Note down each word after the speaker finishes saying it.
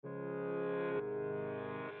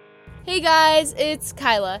Hey guys, it's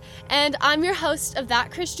Kyla, and I'm your host of That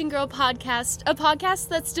Christian Girl podcast, a podcast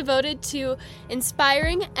that's devoted to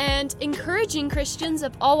inspiring and encouraging Christians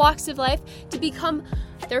of all walks of life to become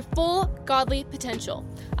their full godly potential.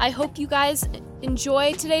 I hope you guys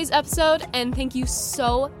enjoy today's episode, and thank you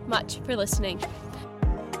so much for listening.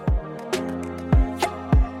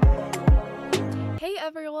 Hey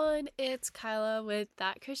everyone, it's Kyla with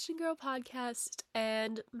That Christian Girl podcast,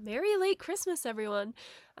 and Merry late Christmas, everyone.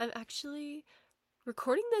 I'm actually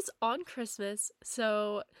recording this on Christmas,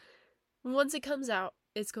 so once it comes out,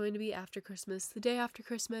 it's going to be after Christmas, the day after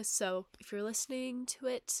Christmas, so if you're listening to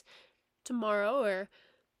it tomorrow or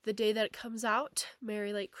the day that it comes out,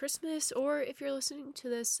 Merry late Christmas, or if you're listening to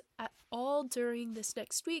this at all during this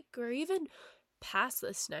next week, or even past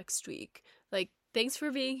this next week, thanks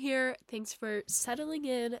for being here. Thanks for settling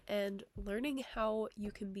in and learning how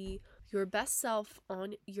you can be your best self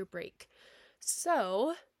on your break.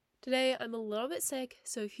 So, today I'm a little bit sick,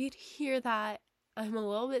 so if you'd hear that, I'm a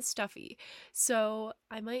little bit stuffy. So,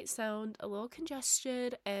 I might sound a little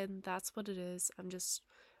congested, and that's what it is.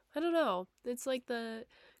 I don't know. It's like the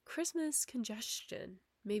Christmas congestion.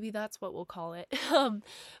 Maybe that's what we'll call it.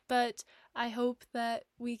 But I hope that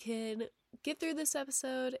we can get through this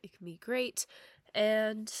episode. It can be great.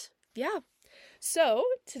 And yeah, so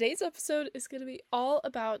today's episode is going to be all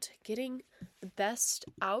about getting the best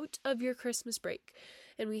out of your Christmas break.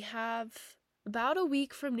 And we have about a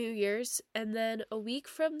week from New Year's and then a week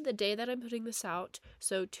from the day that I'm putting this out.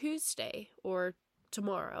 So Tuesday or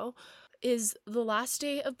tomorrow is the last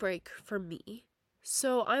day of break for me.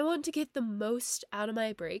 So I want to get the most out of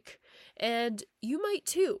my break, and you might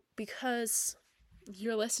too, because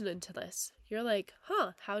you're listening to this. You're like,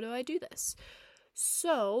 how do I do this?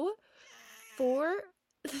 So, for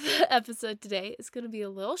the episode today, it's going to be a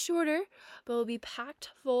little shorter, but will be packed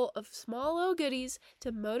full of small little goodies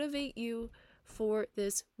to motivate you for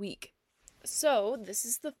this week. So, this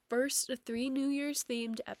is the first of 3 New Year's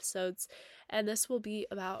themed episodes, and this will be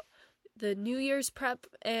about the New Year's prep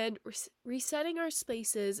and resetting our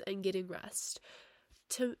spaces and getting rest.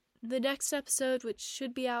 To the next episode, which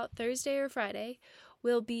should be out Thursday or Friday,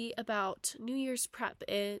 will be about New Year's prep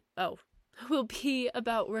will be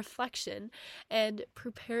about reflection and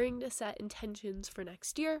preparing to set intentions for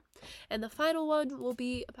next year. And the final one will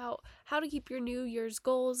be about how to keep your New Year's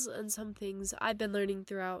goals and some things I've been learning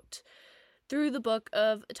through the book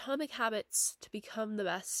of Atomic Habits to become the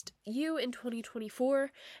best you in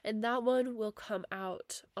 2024. And that one will come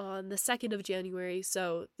out on the 2nd of January,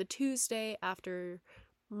 so the Tuesday after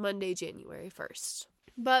Monday, January 1st.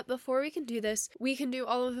 But before we can do this, we can do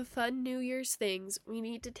all of the fun New Year's things. We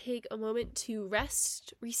need to take a moment to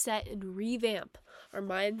rest, reset, and revamp our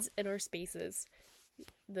minds and our spaces.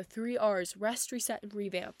 The 3 R's, rest, reset, and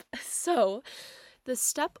revamp. So, the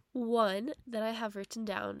step 1 that I have written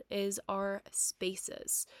down is our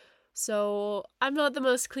spaces. So, I'm not the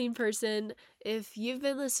most clean person. If you've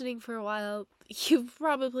been listening for a while, you've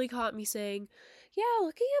probably caught me saying, yeah,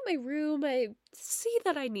 looking at my room, I see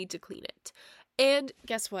that I need to clean it. And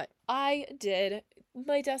guess what? I did.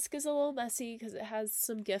 My desk is a little messy because it has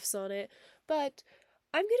some gifts on it, but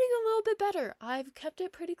I'm getting a little bit better. I've kept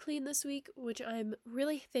it pretty clean this week, which I'm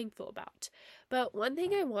really thankful about. But one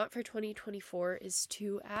thing I want for 2024 is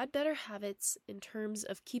to add better habits in terms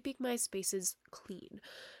of keeping my spaces clean,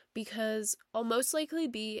 because I'll most likely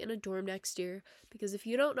be in a dorm next year, because if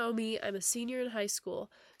you don't know me, I'm a senior in high school.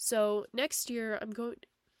 So next year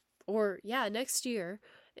next year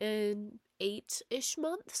in 8-ish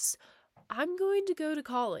months, I'm going to go to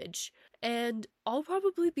college, and I'll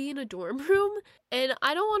probably be in a dorm room, and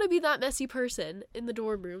I don't want to be that messy person in the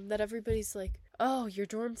dorm room that everybody's like, oh, your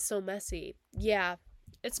dorm's so messy. Yeah,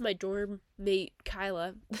 it's my dorm mate,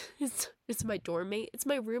 Kyla. It's my dorm mate. It's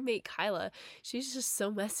my roommate, Kyla. She's just so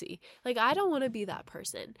messy. I don't want to be that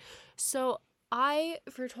person. So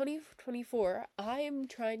for 2024, I am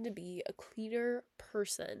trying to be a cleaner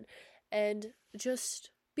person and just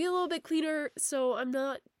be a little bit cleaner so I'm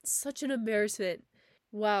not such an embarrassment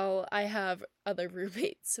while I have other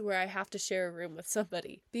roommates where I have to share a room with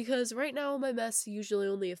somebody. Because right now my mess usually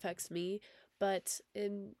only affects me, but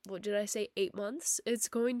in, 8 months, it's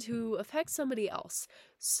going to affect somebody else.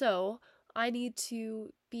 So I need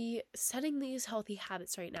to be setting these healthy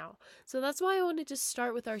habits right now. So that's why I wanted to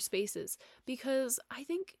start with our spaces, because I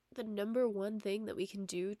think the number one thing that we can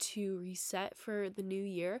do to reset for the new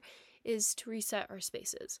year is to reset our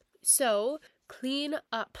spaces. So, clean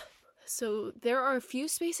up. So, there are a few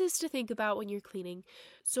spaces to think about when you're cleaning.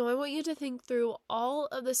 So, I want you to think through all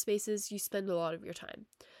of the spaces you spend a lot of your time.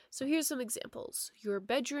 So here's some examples. Your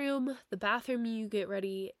bedroom, the bathroom you get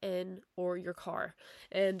ready in, or your car.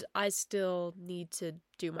 And I still need to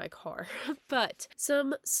do my car. But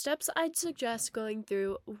some steps I'd suggest going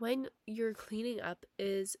through when you're cleaning up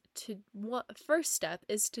is first step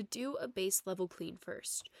is to do a base level clean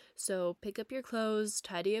first. So pick up your clothes,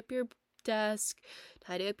 tidy up your desk,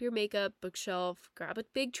 tidy up your makeup, bookshelf, grab a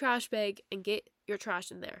big trash bag, and get your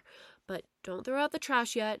trash in there. But don't throw out the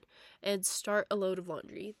trash yet, and start a load of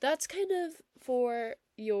laundry. That's kind of for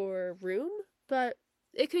your room, but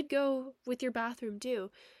it could go with your bathroom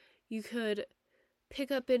too. You could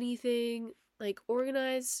pick up anything, like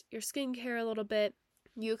organize your skincare a little bit.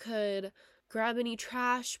 You could grab any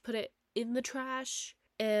trash, put it in the trash,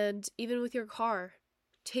 and even with your car,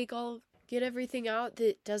 get everything out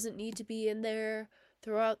that doesn't need to be in there,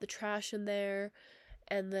 throw out the trash in there,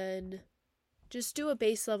 and then just do a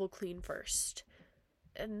base level clean first.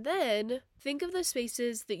 And then think of the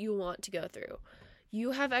spaces that you want to go through.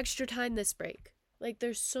 You have extra time this break. Like,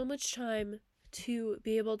 there's so much time to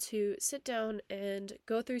be able to sit down and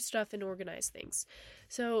go through stuff and organize things.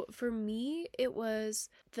 So for me, it was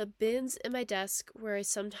the bins in my desk where I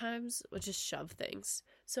sometimes would just shove things.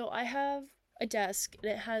 So I have a desk and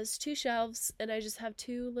it has 2 shelves and I just have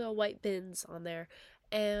 2 little white bins on there.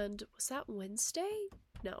 And was that Wednesday?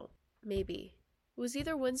 No, maybe. It was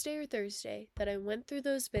either Wednesday or Thursday that I went through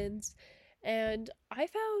those bins and I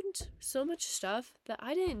found so much stuff that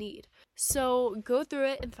I didn't need. So go through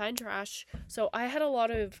it and find trash. So I had a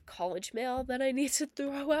lot of college mail that I needed to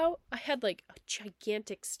throw out. I had like a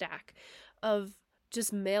gigantic stack of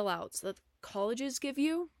just mail outs that colleges give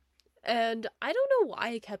you. And I don't know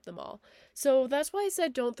why I kept them all. So that's why I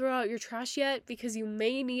said don't throw out your trash yet, because you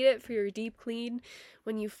may need it for your deep clean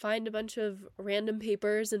when you find a bunch of random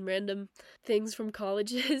papers and random things from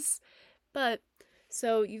colleges. But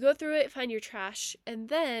so you go through it, find your trash, and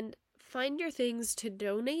then find your things to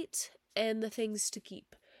donate and the things to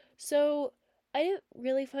keep. So I didn't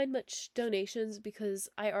really find much donations because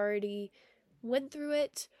I already went through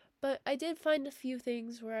it, but I did find a few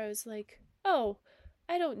things where I was like, oh,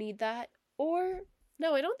 I don't need that. Or,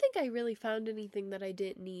 no, I don't think I really found anything that I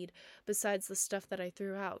didn't need besides the stuff that I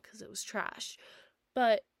threw out because it was trash.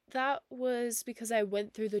 But that was because I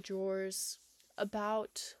went through the drawers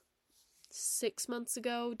about 6 months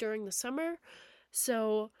ago during the summer.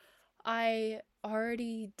 So I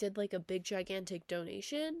already did like a big gigantic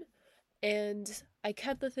donation and I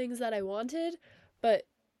kept the things that I wanted, but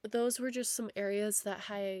those were just some areas that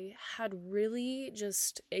I had really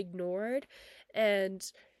just ignored. And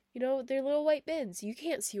they're little white bins. You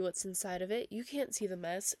can't see what's inside of it. You can't see the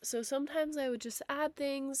mess. So sometimes I would just add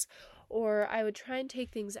things, or I would try and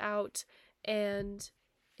take things out, and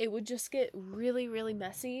it would just get really, really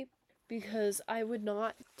messy because I would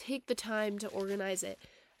not take the time to organize it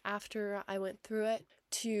after I went through it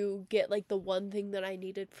to get like the one thing that I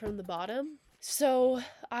needed from the bottom. So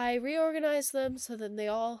I reorganized them so that they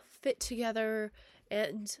all fit together,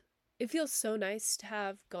 and it feels so nice to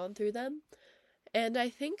have gone through them. And I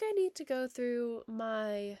think I need to go through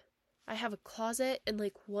I have a closet, and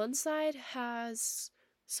like one side has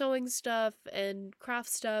sewing stuff and craft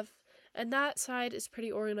stuff, and that side is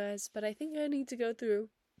pretty organized, but I think I need to go through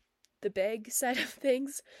the bag side of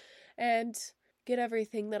things and get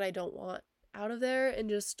everything that I don't want out of there and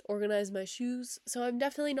just organize my shoes. So I'm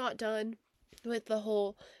definitely not done with the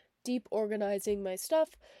whole deep organizing my stuff,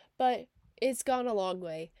 but it's gone a long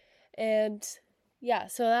way. And yeah,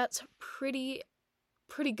 so that's pretty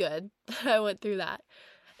good that I went through that.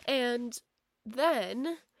 And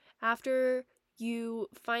then after you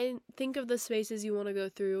think of the spaces you want to go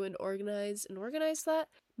through and organize that,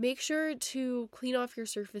 make sure to clean off your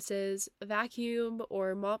surfaces, vacuum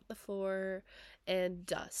or mop the floor, and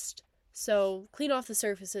dust. So clean off the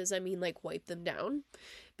surfaces, I mean like wipe them down,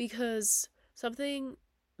 because something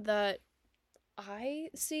that I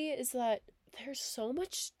see is that there's so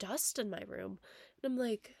much dust in my room. And I'm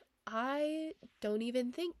like, I don't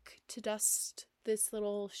even think to dust this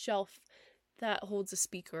little shelf that holds a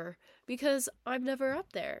speaker because I'm never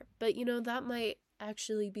up there. But that might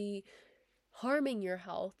actually be harming your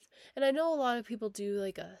health. And I know a lot of people do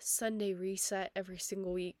like a Sunday reset every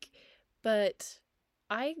single week, but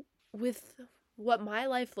with what my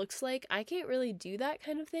life looks like, I can't really do that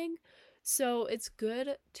kind of thing. So it's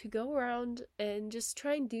good to go around and just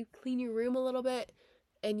try and deep clean your room a little bit,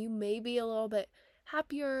 and you may be a little bit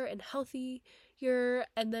happier and healthier.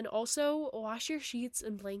 And then also wash your sheets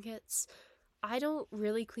and blankets. I don't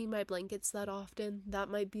really clean my blankets that often. That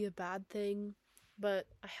might be a bad thing, but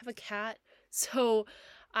I have a cat, so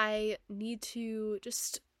I need to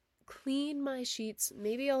just clean my sheets.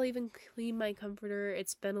 Maybe I'll even clean my comforter.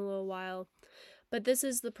 It's been a little while. But this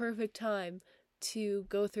is the perfect time to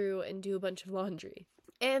go through and do a bunch of laundry.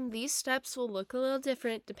 And these steps will look a little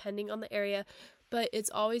different depending on the area, but it's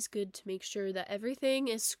always good to make sure that everything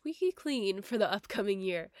is squeaky clean for the upcoming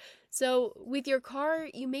year. So with your car,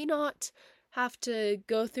 you may not have to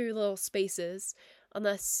go through little spaces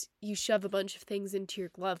unless you shove a bunch of things into your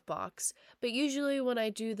glove box. But usually when I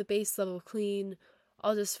do the base level clean,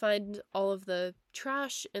 I'll just find all of the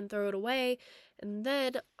trash and throw it away. And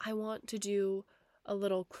then I want to do a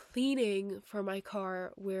little cleaning for my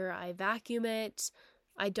car where I vacuum it.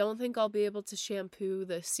 I don't think I'll be able to shampoo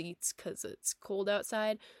the seats because it's cold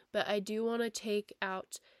outside, but I do want to take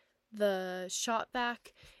out the shop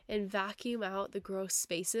vac and vacuum out the gross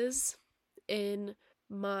spaces in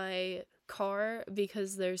my car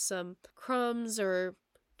because there's some crumbs or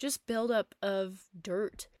just buildup of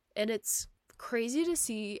dirt. And it's crazy to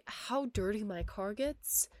see how dirty my car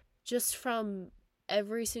gets just from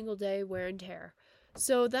every single day wear and tear.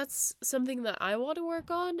 So that's something that I want to work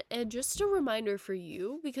on, and just a reminder for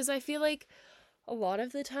you, because I feel like a lot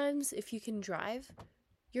of the times if you can drive,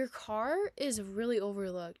 your car is really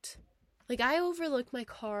overlooked. Like, I overlook my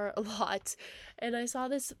car a lot, and I saw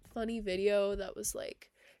this funny video that was like,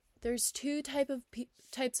 there's two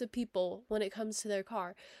types of people when it comes to their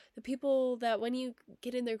car. The people that when you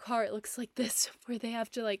get in their car, it looks like this, where they have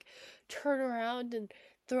to like turn around and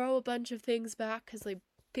throw a bunch of things back because they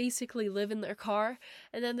basically live in their car.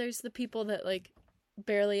 And then there's the people that like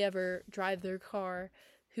barely ever drive their car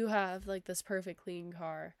who have like this perfect clean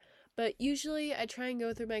car. But usually I try and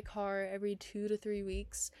go through my car every 2 to 3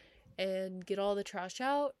 weeks and get all the trash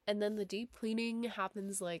out, and then the deep cleaning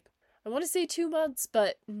happens like, I want to say 2 months,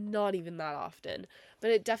 but not even that often.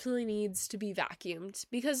 But it definitely needs to be vacuumed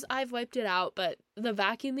because I've wiped it out, but the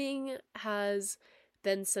vacuuming has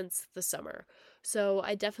been since the summer. So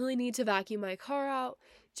I definitely need to vacuum my car out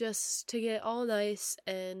just to get all nice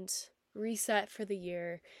and reset for the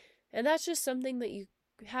year. And that's just something that you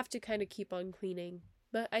have to kind of keep on cleaning.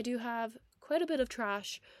 But I do have quite a bit of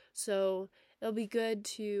trash, so it'll be good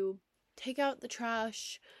to take out the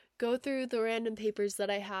trash, go through the random papers that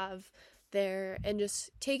I have there, and just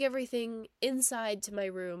take everything inside to my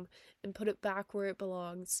room and put it back where it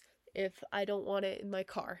belongs if I don't want it in my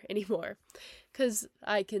car anymore. Because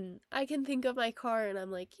I can think of my car and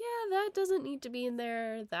I'm like, yeah, that doesn't need to be in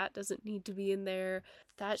there, that doesn't need to be in there,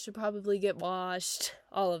 that should probably get washed,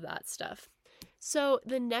 all of that stuff. So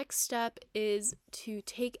the next step is to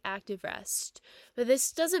take active rest. But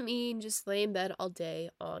this doesn't mean just lay in bed all day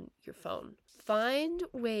on your phone. Find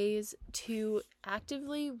ways to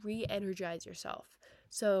actively re-energize yourself.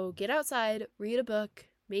 So get outside, read a book,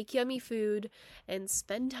 make yummy food, and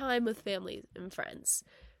spend time with family and friends.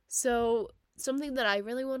 So something that I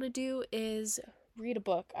really want to do is read a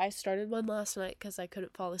book. I started one last night because I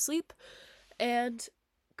couldn't fall asleep, and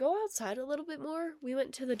go outside a little bit more. We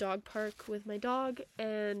went to the dog park with my dog,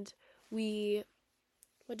 and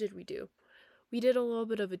what did we do? We did a little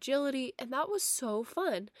bit of agility, and that was so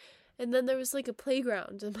fun. And then there was like a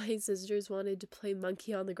playground, and my sisters wanted to play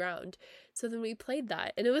monkey on the ground. So then we played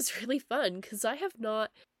that, and it was really fun because I have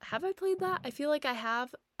I played that? I feel like I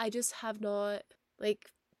have. I just have not like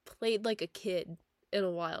played like a kid in a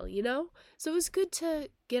while, you know? So it was good to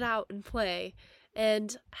get out and play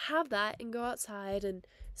and have that and go outside and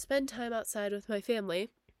spend time outside with my family.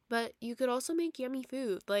 But you could also make yummy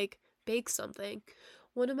food, like bake something.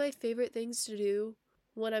 One of my favorite things to do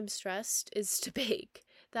when I'm stressed is to bake.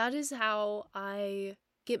 That is how I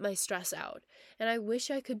get my stress out. And I wish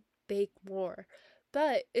I could bake more.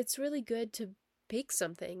 But it's really good to bake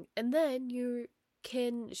something. And then you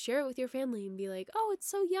can share it with your family and be like, oh, it's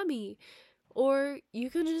so yummy. Or you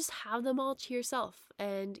can just have them all to yourself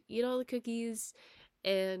and eat all the cookies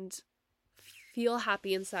and feel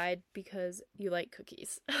happy inside because you like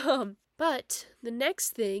cookies. But the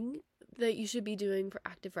next thing that you should be doing for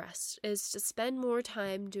active rest is to spend more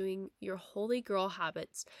time doing your holy girl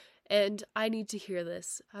habits. And I need to hear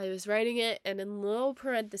this. I was writing it, and in little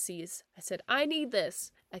parentheses, I said, I need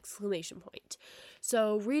this! Exclamation point.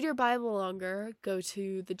 So read your Bible longer, go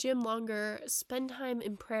to the gym longer, spend time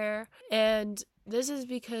in prayer, and this is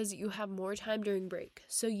because you have more time during break.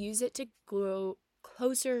 So use it to grow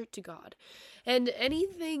closer to God. And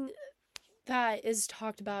anything that is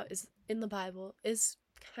talked about is in the Bible is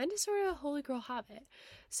kind of sort of a holy girl habit.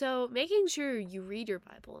 So making sure you read your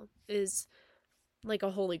Bible is like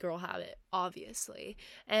a holy girl habit, obviously.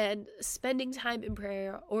 And spending time in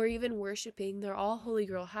prayer or even worshiping, they're all holy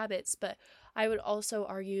girl habits. But I would also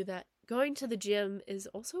argue that going to the gym is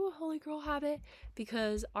also a holy girl habit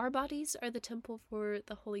because our bodies are the temple for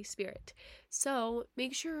the Holy Spirit. So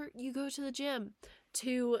make sure you go to the gym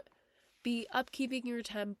to be upkeeping your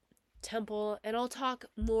temple, and I'll talk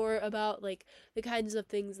more about like the kinds of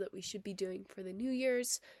things that we should be doing for the New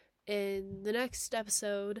Year's in the next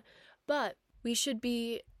episode. But we should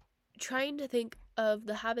be trying to think of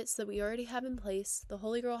the habits that we already have in place, the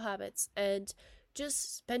holy girl habits, and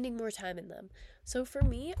just spending more time in them. So for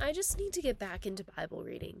me, I just need to get back into Bible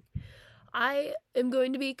reading. I am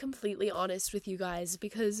going to be completely honest with you guys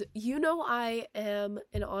because I am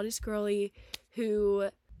an honest girly who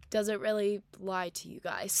doesn't really lie to you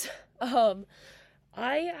guys.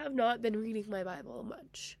 I have not been reading my Bible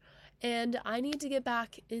much, and I need to get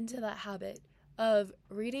back into that habit of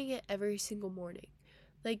reading it every single morning.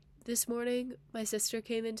 Like this morning, my sister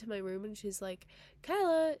came into my room and she's like,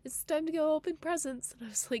 "Kyla, it's time to go open presents." And I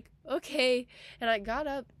was like, okay. And I got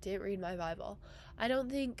up, didn't read my Bible. I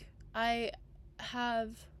don't think I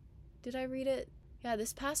have. Did I read it? Yeah,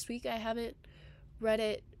 this past week I haven't read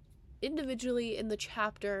it individually in the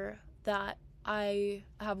chapter that I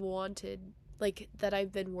have wanted, like that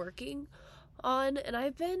I've been working on. And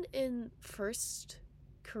I've been in 1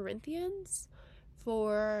 Corinthians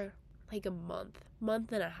for like a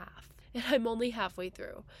month and a half, and I'm only halfway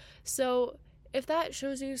through. So if that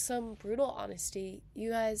shows you some brutal honesty, you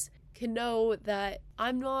guys can know that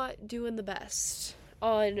I'm not doing the best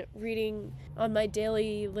on reading on my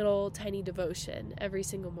daily little tiny devotion every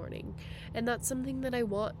single morning. And that's something that I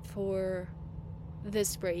want for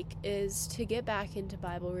this break, is to get back into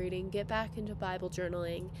Bible reading, get back into Bible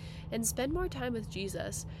journaling, and spend more time with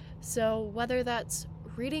Jesus. So whether that's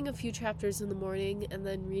reading a few chapters in the morning and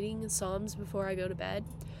then reading Psalms before I go to bed,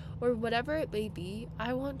 or whatever it may be,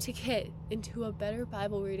 I want to get into a better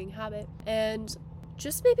Bible reading habit. And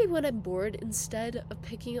just maybe when I'm bored, instead of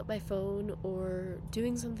picking up my phone or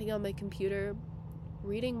doing something on my computer,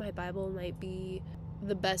 reading my Bible might be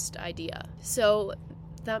the best idea. So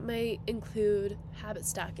that might include habit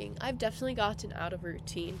stacking. I've definitely gotten out of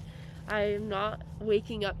routine. I'm not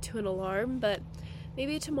waking up to an alarm, but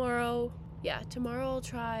maybe tomorrow I'll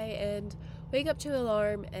try and wake up to an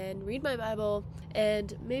alarm and read my Bible,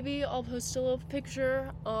 and maybe I'll post a little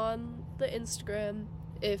picture on the Instagram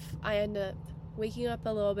if I end up waking up a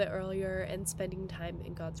little bit earlier and spending time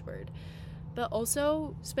in God's Word. But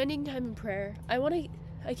also spending time in prayer.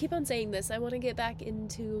 I keep on saying this, I want to get back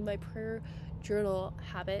into my prayer journal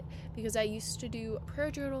habit, because I used to do a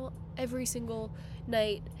prayer journal every single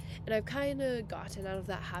night, and I've kind of gotten out of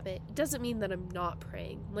that habit. It doesn't mean that I'm not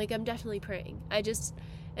praying. Like, I'm definitely praying. I just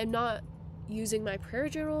am not using my prayer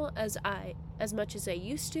journal as much as I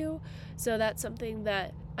used to. So that's something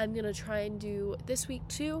that I'm gonna try and do this week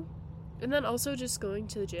too. And then also just going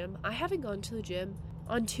to the gym. I haven't gone to the gym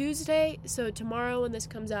on Tuesday, so tomorrow when this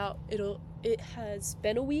comes out, it has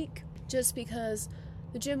been a week, just because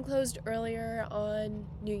the gym closed earlier on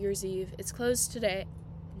New Year's Eve. It's closed today.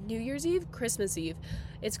 New Year's Eve? Christmas Eve.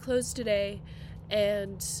 It's closed today,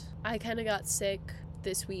 and I kind of got sick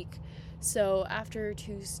this week. So after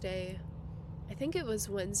Tuesday, I think it was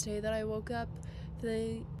Wednesday that I woke up.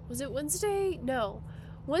 Was it Wednesday? No.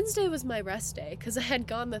 Wednesday was my rest day, because I had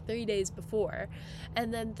gone the 3 days before.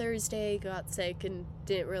 And then Thursday got sick and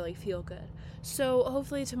didn't really feel good. So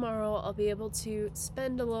hopefully tomorrow I'll be able to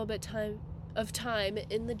spend a little bit of time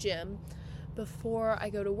in the gym before I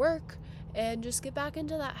go to work, and just get back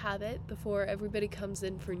into that habit before everybody comes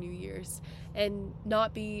in for New Year's, and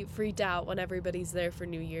not be freaked out when everybody's there for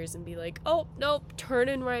New Year's and be like, oh, nope,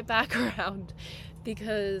 turning right back around.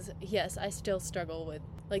 Because yes, I still struggle with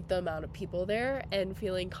like the amount of people there and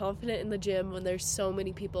feeling confident in the gym when there's so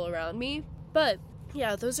many people around me. But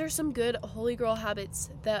yeah, those are some good holy girl habits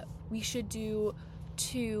that we should do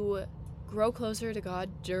to grow closer to God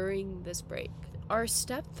during this break. Our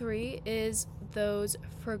step 3 is those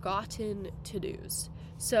forgotten to-dos.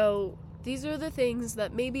 So these are the things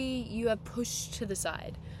that maybe you have pushed to the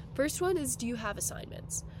side. First one is, do you have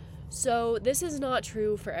assignments? So this is not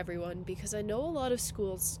true for everyone, because I know a lot of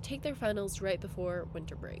schools take their finals right before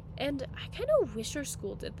winter break. And I kind of wish our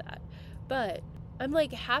school did that. But I'm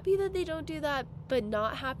like happy that they don't do that, but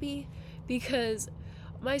not happy, because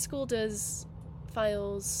my school does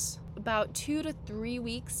finals about 2 to 3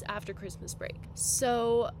 weeks after Christmas break.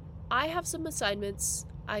 So I have some assignments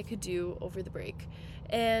I could do over the break.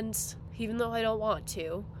 And even though I don't want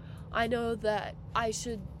to, I know that I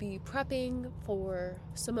should be prepping for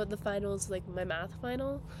some of the finals, like my math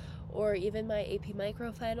final or even my AP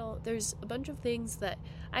micro final. There's a bunch of things that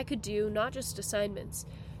I could do, not just assignments,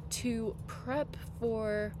 to prep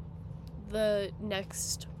for the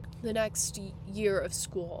next the next year of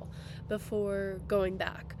school before going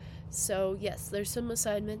back. So yes, there's some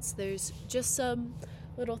assignments, there's just some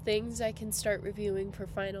little things I can start reviewing for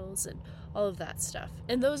finals and all of that stuff.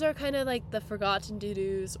 And those are kind of like the forgotten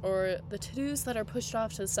to-dos, or the to-dos that are pushed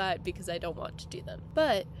off to the side because I don't want to do them.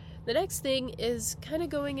 But the next thing is kind of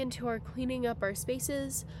going into our cleaning up our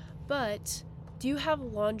spaces. But do you have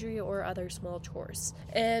laundry or other small chores?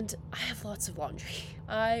 And I have lots of laundry.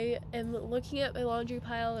 I am looking at my laundry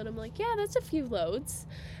pile and I'm like, yeah, that's a few loads.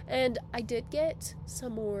 And I did get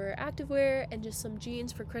some more activewear and just some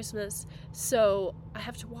jeans for Christmas, so I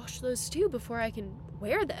have to wash those too before I can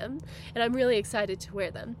wear them, and I'm really excited to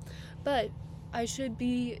wear them. But I should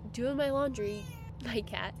be doing my laundry, my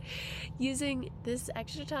cat, using this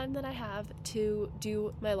extra time that I have to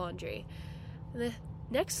do my laundry. The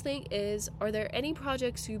next thing is, are there any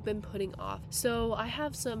projects you've been putting off? So I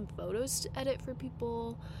have some photos to edit for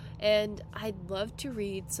people, and I'd love to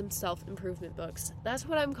read some self-improvement books. That's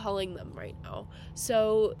what I'm calling them right now.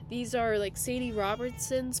 So these are like Sadie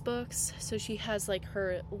Robertson's books. So she has like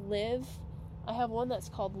her Live. I have one that's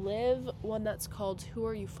called Live, one that's called Who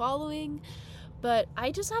Are You Following? But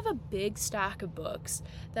I just have a big stack of books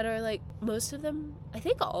that are like, most of them, I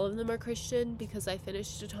think all of them are Christian because I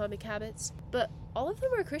finished Atomic Habits, but all of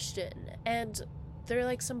them are Christian, and they're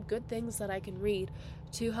like some good things that I can read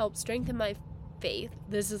to help strengthen my faith.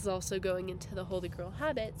 This is also going into the Holy Girl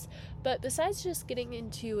habits, but besides just getting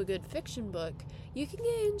into a good fiction book, you can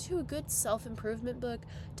get into a good self-improvement book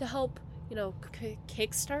to help,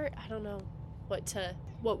 kickstart, I don't know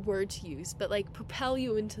what word to use, but like propel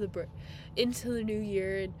you into the new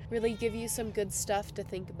year and really give you some good stuff to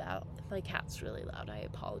think about. My cat's really loud, I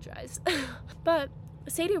apologize. But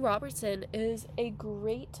Sadie Robertson is a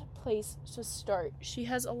great place to start. She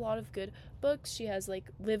has a lot of good books. She has like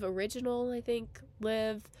Live Original, I think,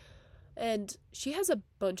 Live, and she has a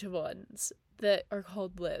bunch of ones that are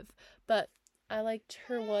called Live, but I liked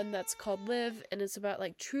her one that's called Live, and it's about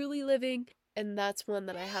like truly living, and that's one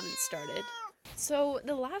that I haven't started. So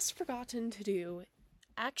the last forgotten to-do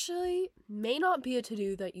actually may not be a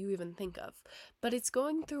to-do that you even think of, but it's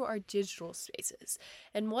going through our digital spaces.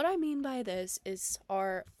 And what I mean by this is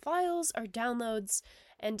our files, our downloads,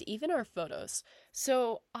 and even our photos.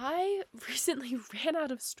 So I recently ran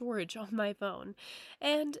out of storage on my phone,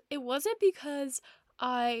 and it wasn't because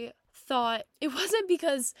I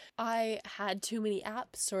had too many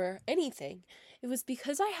apps or anything. It was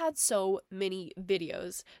because I had so many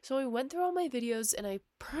videos. So I went through all my videos and I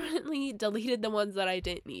permanently deleted the ones that I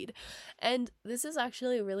didn't need. And this is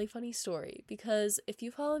actually a really funny story, because if you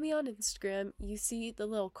follow me on Instagram, you see the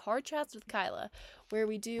little car chats with Kyla, where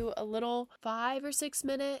we do a little 5 or 6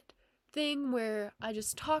 minute thing where I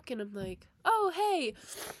just talk and I'm like, oh, hey,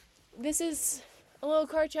 this is a little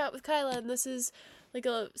car chat with Kyla, and this is like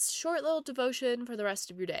a short little devotion for the rest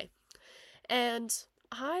of your day. And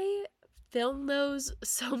I film those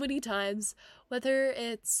so many times, whether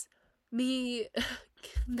it's me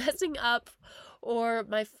messing up, or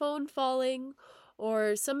my phone falling,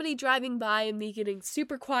 or somebody driving by and me getting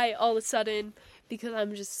super quiet all of a sudden because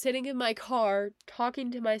I'm just sitting in my car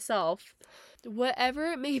talking to myself. Whatever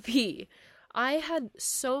it may be, I had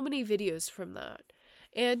so many videos from that.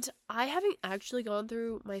 And I haven't actually gone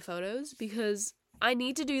through my photos because I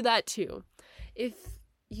need to do that too. If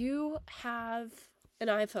you have an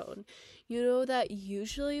iPhone, you know that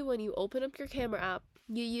usually when you open up your camera app,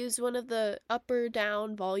 you use one of the up or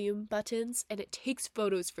down volume buttons and it takes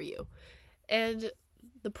photos for you. And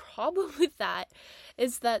the problem with that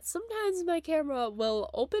is that sometimes my camera will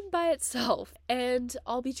open by itself and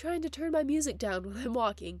I'll be trying to turn my music down when I'm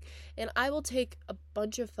walking, and I will take a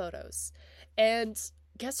bunch of photos. And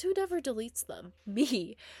guess who never deletes them?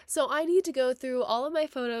 Me. So I need to go through all of my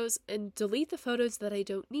photos and delete the photos that I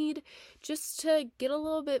don't need, just to get a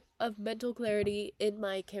little bit of mental clarity in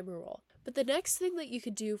my camera roll. But the next thing that you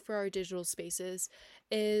could do for our digital spaces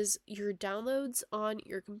is your downloads on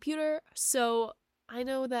your computer. So I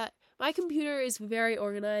know that my computer is very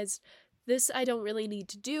organized. This I don't really need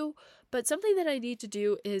to do, but something that I need to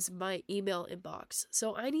do is my email inbox.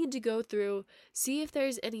 So I need to go through, see if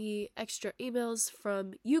there's any extra emails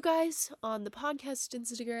from you guys on the podcast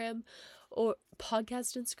Instagram,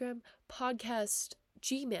 podcast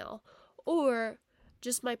Gmail, or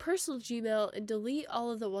just my personal Gmail, and delete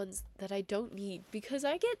all of the ones that I don't need, because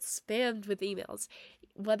I get spammed with emails,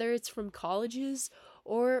 whether it's from colleges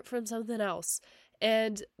or from something else,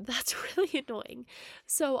 and that's really annoying.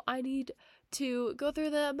 So I need to go through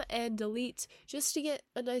them and delete just to get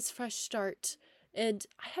a nice fresh start. And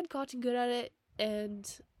I had gotten good at it,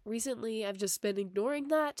 and recently I've just been ignoring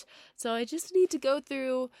that. So I just need to go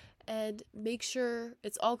through and make sure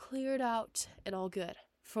it's all cleared out and all good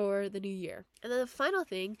for the new year. And then the final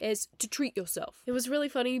thing is to treat yourself. It was really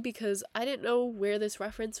funny because I didn't know where this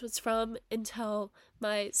reference was from until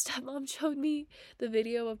my stepmom showed me the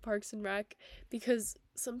video of Parks and Rec, because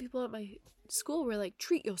some people at my school were like,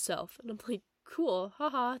 treat yourself. And I'm like, cool,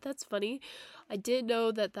 haha, that's funny. I did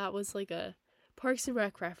know that that was like a Parks and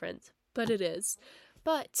Rec reference, but it is.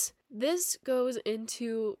 But this goes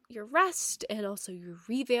into your rest and also your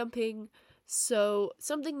revamping. So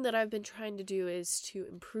something that I've been trying to do is to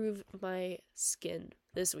improve my skin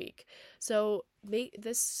this week. So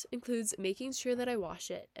this includes making sure that I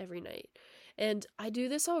wash it every night. And I do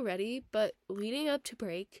this already, but leading up to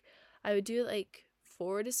break, I would do it like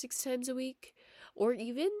 4 to 6 times a week, or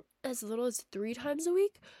even as little as 3 times a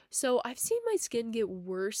week. So I've seen my skin get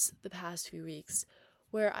worse the past few weeks,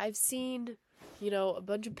 where I've seen, a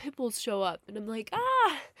bunch of pimples show up, and I'm like,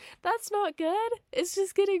 that's not good. It's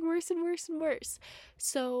just getting worse and worse and worse.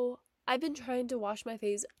 So I've been trying to wash my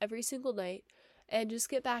face every single night and just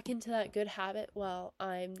get back into that good habit while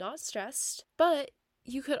I'm not stressed. But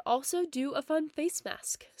you could also do a fun face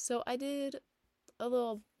mask. So I did a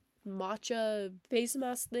little matcha face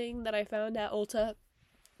mask thing that I found at Ulta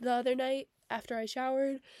the other night after I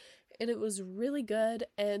showered, and it was really good,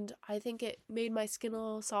 and I think it made my skin a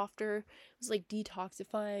little softer. It was like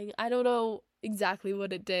detoxifying. I don't know exactly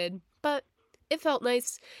what it did, but it felt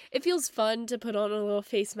nice. It feels fun to put on a little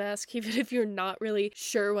face mask, even if you're not really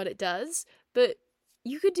sure what it does. But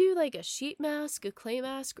you could do like a sheet mask, a clay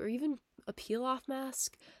mask, or even a peel-off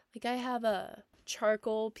mask. Like I have a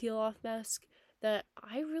charcoal peel-off mask that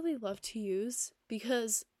I really love to use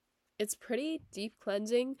because it's pretty deep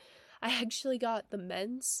cleansing. I actually got the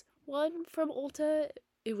men's one from Ulta.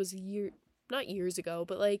 It was not years ago,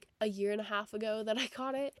 but like a year and a half ago that I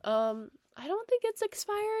got it. I don't think it's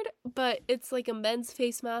expired, but it's like a men's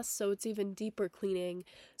face mask, so it's even deeper cleaning.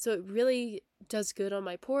 So it really does good on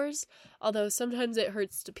my pores, although sometimes it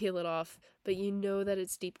hurts to peel it off, but you know that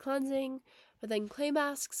it's deep cleansing. But then clay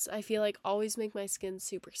masks, I feel like always make my skin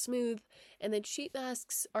super smooth, and then sheet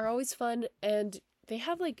masks are always fun, and they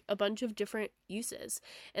have like a bunch of different uses,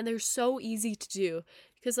 and they're so easy to do,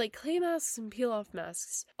 because like clay masks and peel off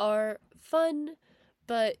masks are fun,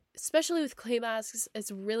 but especially with clay masks,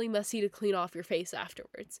 it's really messy to clean off your face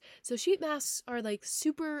afterwards. So sheet masks are like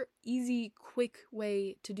super easy, quick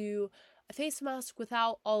way to do a face mask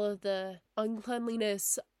without all of the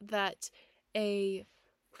uncleanliness that a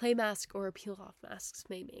clay mask or a peel off masks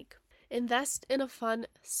may make. Invest in a fun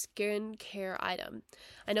skincare item.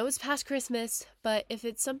 I know it's past Christmas, but if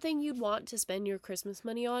it's something you'd want to spend your Christmas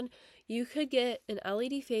money on, you could get an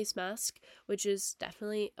LED face mask, which is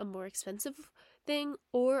definitely a more expensive thing,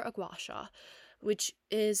 or a gua sha, which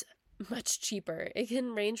is much cheaper. It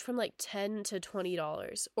can range from like $10 to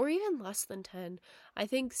 $20, or even less than 10. I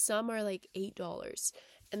think some are like $8,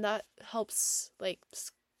 and that helps like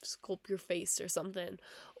sculpt your face or something.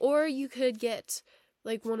 Or you could get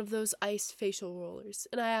like one of those ice facial rollers,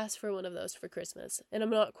 and I asked for one of those for Christmas, and I'm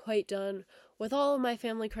not quite done with all of my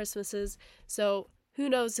family Christmases, so who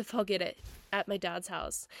knows if I'll get it at my dad's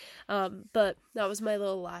house. But that was my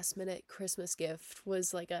little last minute Christmas gift,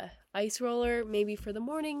 was like a ice roller, maybe for the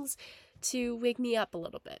mornings to wake me up a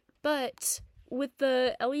little bit. But with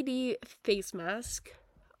the LED face mask,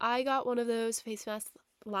 I got one of those face masks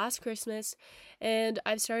last Christmas, and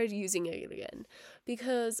I've started using it again,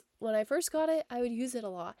 because when I first got it, I would use it a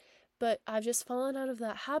lot, but I've just fallen out of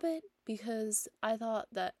that habit because I thought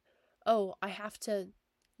that, I have to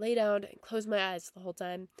lay down and close my eyes the whole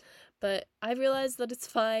time. But I realized that it's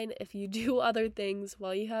fine if you do other things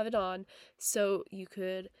while you have it on. So you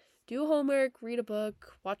could do homework, read a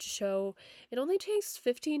book, watch a show. It only takes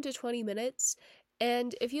 15 to 20 minutes.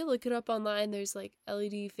 And if you look it up online, there's like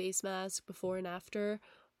LED face mask before and after.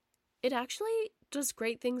 It actually does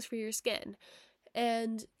great things for your skin.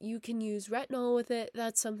 And you can use retinol with it.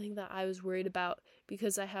 That's something that I was worried about,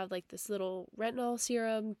 because I have like this little retinol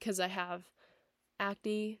serum because I have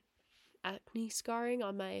acne scarring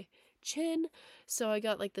on my chin. So I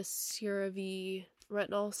got like the CeraVe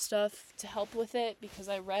retinol stuff to help with it, because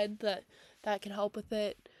I read that can help with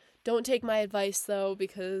it. Don't take my advice though,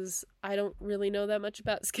 because I don't really know that much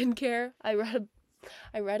about skincare. I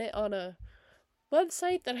read it on a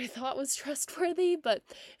website that I thought was trustworthy, but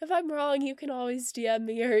if I'm wrong, you can always DM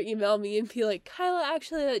me or email me and be like, Kyla,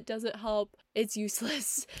 actually that doesn't help, it's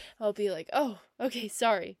useless. I'll be like, oh, okay,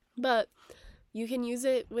 sorry. But you can use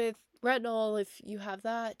it with retinol if you have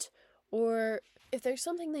that, or if there's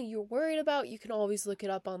something that you're worried about, you can always look it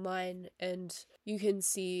up online and you can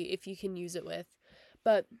see if you can use it with.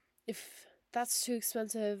 But if that's too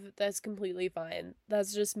expensive, that's completely fine.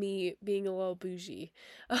 That's just me being a little bougie.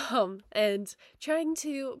 And trying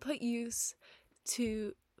to put use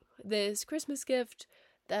to this Christmas gift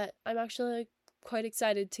that I'm actually like, quite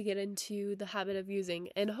excited to get into the habit of using,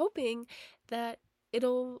 and hoping that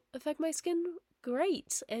it'll affect my skin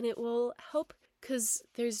great and it will help, because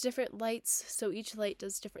there's different lights, so each light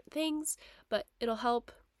does different things, but it'll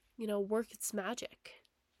help, work its magic.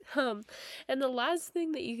 And the last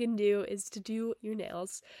thing that you can do is to do your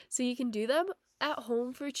nails. So you can do them at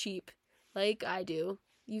home for cheap, like I do.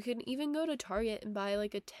 You can even go to Target and buy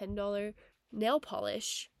like a $10 nail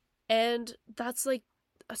polish, and that's like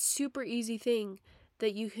a super easy thing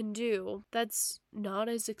that you can do that's not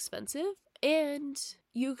as expensive. And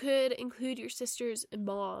you could include your sisters and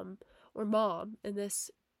mom in this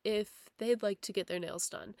if they'd like to get their nails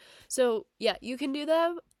done. So yeah, you can do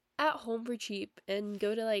them at home for cheap and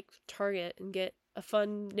go to like Target and get a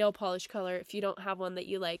fun nail polish color if you don't have one that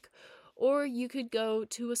you like. Or you could go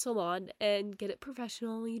to a salon and get it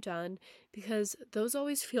professionally done, because those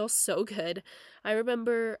always feel so good. I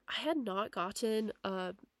remember I had not gotten,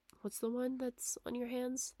 what's the one that's on your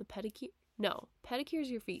hands? The pedicure? No,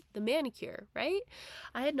 pedicure's your feet. The manicure, right?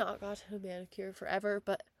 I had not gotten a manicure forever,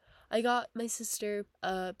 but I got my sister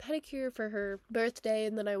a pedicure for her birthday,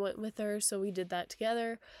 and then I went with her, so we did that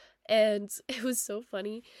together. And it was so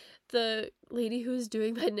funny. The lady who was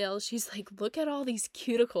doing my nails, she's like, look at all these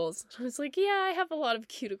cuticles. I was like, yeah, I have a lot of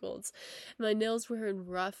cuticles. My nails were in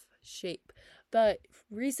rough shape. But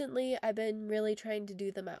recently, I've been really trying to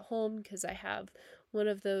do them at home, because I have one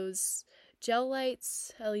of those gel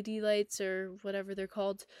lights, LED lights, or whatever they're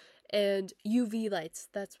called, and UV lights,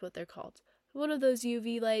 that's what they're called. One of those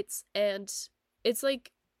UV lights, and it's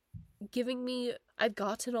like I've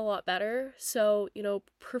gotten a lot better, so,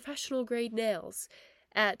 professional grade nails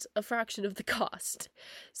at a fraction of the cost.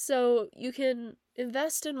 So you can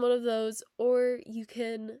invest in one of those, or you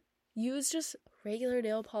can use just regular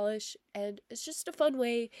nail polish, and it's just a fun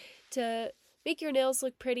way to make your nails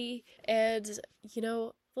look pretty and,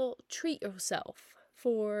 well, treat yourself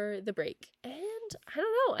for the break. And I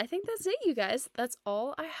don't know, I think that's it, you guys. That's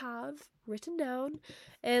all I have written down.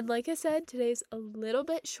 And like I said, today's a little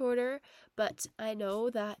bit shorter, but I know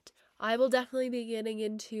that I will definitely be getting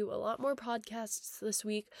into a lot more podcasts this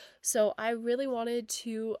week, so I really wanted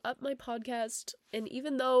to up my podcast. And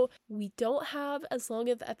even though we don't have as long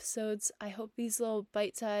of episodes, I hope these little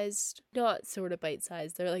bite-sized, not sort of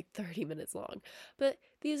bite-sized, they're like 30 minutes long, but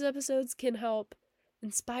these episodes can help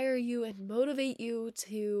inspire you and motivate you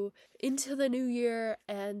to into the new year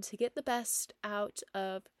and to get the best out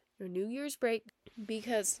of your New Year's break,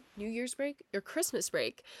 your Christmas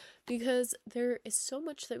break, because there is so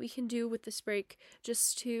much that we can do with this break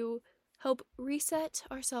just to help reset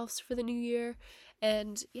ourselves for the new year.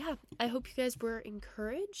 And yeah, I hope you guys were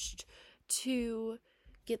encouraged to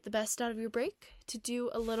get the best out of your break, to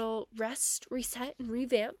do a little rest, reset, and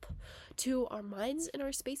revamp to our minds and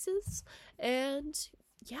our spaces. And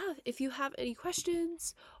yeah, if you have any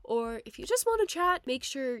questions, or if you just want to chat, make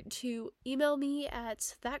sure to email me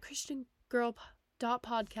at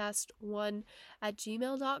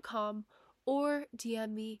thatchristiangirlpodcast1@gmail.com, or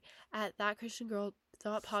DM me at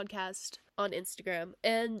thatchristiangirl.podcast on Instagram.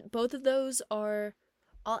 And both of those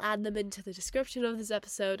I'll add them into the description of this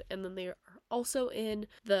episode, and then they are also in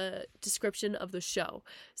the description of the show.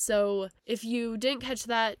 So if you didn't catch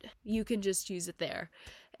that, you can just use it there.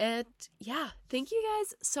 And yeah, thank you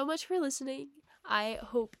guys so much for listening. I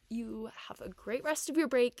hope you have a great rest of your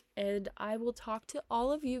break, and I will talk to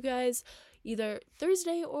all of you guys either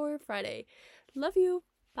Thursday or Friday. Love you.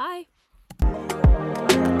 Bye.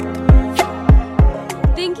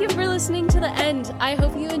 Thank you for listening to the end. I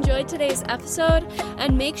hope you enjoyed today's episode,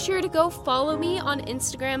 and make sure to go follow me on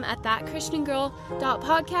Instagram at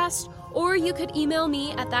thatchristiangirl.podcast, or you could email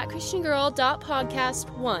me at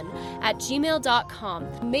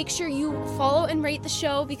thatchristiangirl.podcast1@gmail.com. Make sure you follow and rate the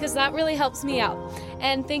show, because that really helps me out.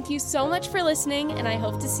 And thank you so much for listening, and I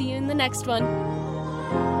hope to see you in the next one.